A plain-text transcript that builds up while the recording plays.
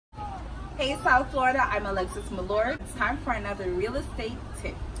Hey South Florida, I'm Alexis Milord. It's time for another real estate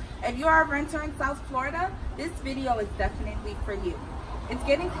tip. If you are a renter in South Florida, this video is definitely for you. It's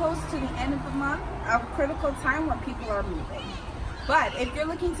getting close to the end of the month, a critical time when people are moving. But if you're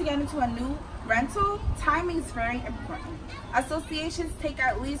looking to get into a new rental, timing is very important. Associations take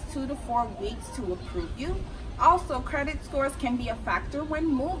at least 2 to 4 weeks to approve you. Also, credit scores can be a factor when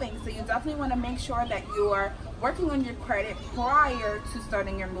moving, so you definitely want to make sure that you are working on your credit prior to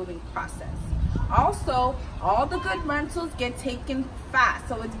starting your moving process. Also, all the good rentals get taken fast,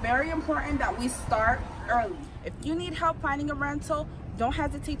 so it's very important that we start early. If you need help finding a rental, don't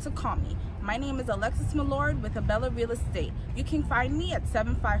hesitate to call me. My name is Alexis Milord with Abella Real Estate. You can find me at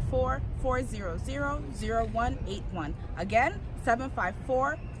 754-400-0181. Again,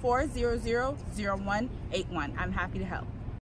 754-400-0181. I'm happy to help.